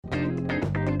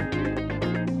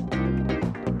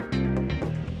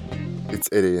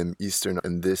8 a.m. Eastern,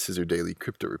 and this is your daily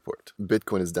crypto report.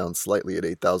 Bitcoin is down slightly at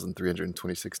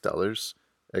 $8,326.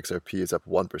 XRP is up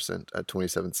 1% at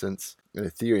 27 cents, and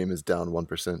Ethereum is down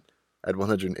 1% at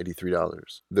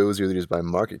 $183. Those are your leaders by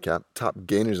market cap. Top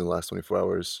gainers in the last 24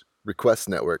 hours: Request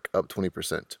Network up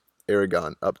 20%,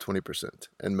 Aragon up 20%,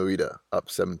 and Moeda up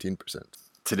 17%.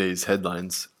 Today's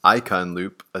headlines: Icon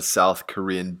Loop, a South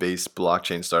Korean-based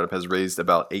blockchain startup, has raised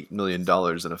about $8 million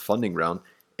in a funding round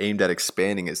aimed at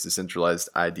expanding its decentralized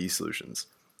ID solutions.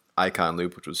 Icon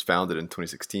Loop, which was founded in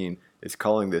 2016, is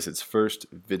calling this its first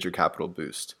venture capital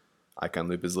boost. Icon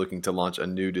Loop is looking to launch a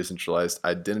new decentralized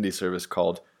identity service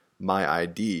called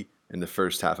MyID in the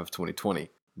first half of 2020.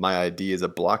 MyID is a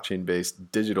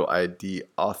blockchain-based digital ID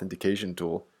authentication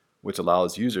tool which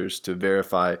allows users to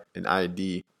verify an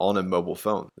ID on a mobile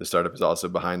phone. The startup is also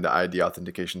behind the ID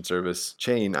authentication service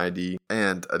Chain ID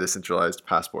and a decentralized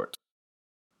passport.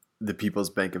 The People's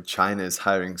Bank of China is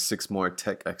hiring 6 more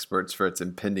tech experts for its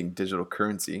impending digital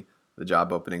currency. The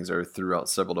job openings are throughout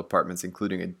several departments,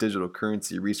 including a digital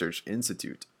currency research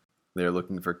institute. They are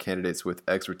looking for candidates with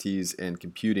expertise in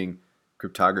computing,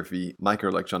 cryptography,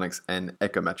 microelectronics, and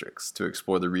econometrics to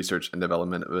explore the research and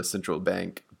development of a central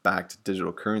bank-backed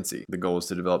digital currency. The goal is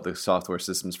to develop the software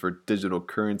systems for digital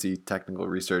currency, technical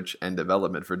research and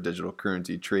development for digital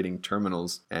currency trading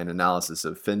terminals, and analysis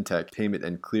of fintech, payment,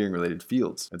 and clearing-related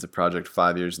fields. It's a project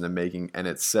 5 years in the making, and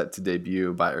it's set to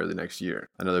debut by early next year.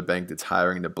 Another bank that's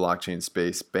hiring in the blockchain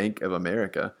space, Bank of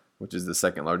America, which is the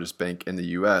second largest bank in the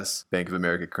U.S. Bank of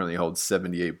America currently holds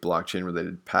 78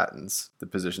 blockchain-related patents. The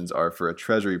positions are for a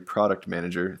treasury product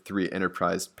manager, 3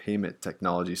 enterprise payment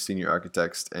technology senior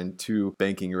architects, and 2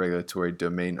 banking regulatory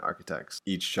domain architects.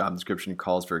 Each job description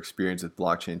calls for experience with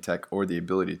blockchain tech or the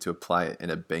ability to apply it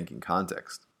in a banking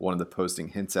context. One of the posting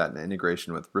hints at an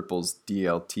integration with Ripple's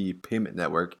DLT payment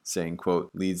network, saying,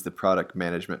 quote, leads the product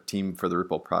management team for the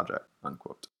Ripple project,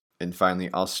 unquote. And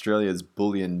finally, Australia's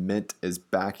Bullion Mint is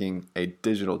backing a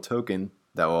digital token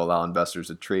that will allow investors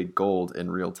to trade gold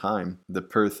in real time. The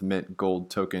Perth Mint Gold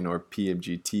Token, or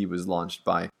PMGT, was launched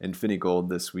by Infinigold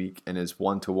this week and is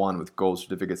one-to-one with gold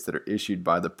certificates that are issued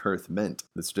by the Perth Mint.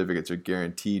 The certificates are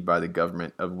guaranteed by the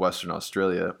government of Western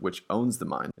Australia, which owns the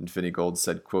mine. Infinigold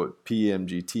said, quote,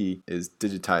 PMGT is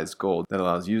digitized gold that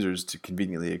allows users to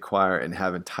conveniently acquire and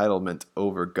have entitlement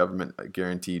over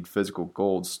government-guaranteed physical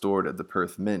gold stored at the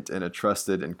Perth Mint in a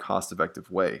trusted and cost-effective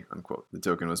way, unquote. The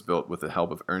token was built with the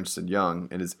help of Ernst & Young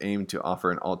and is aimed to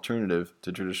offer an alternative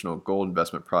to traditional gold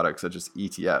investment products such as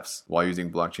ETFs, while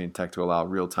using blockchain tech to allow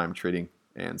real-time trading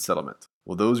and settlement.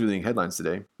 Well, those are the headlines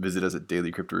today. Visit us at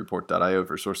dailycryptoreport.io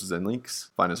for sources and links.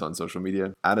 Find us on social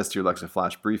media, add us to your Alexa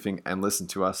Flash briefing, and listen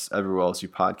to us everywhere else you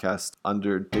podcast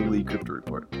under Daily Crypto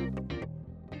Report.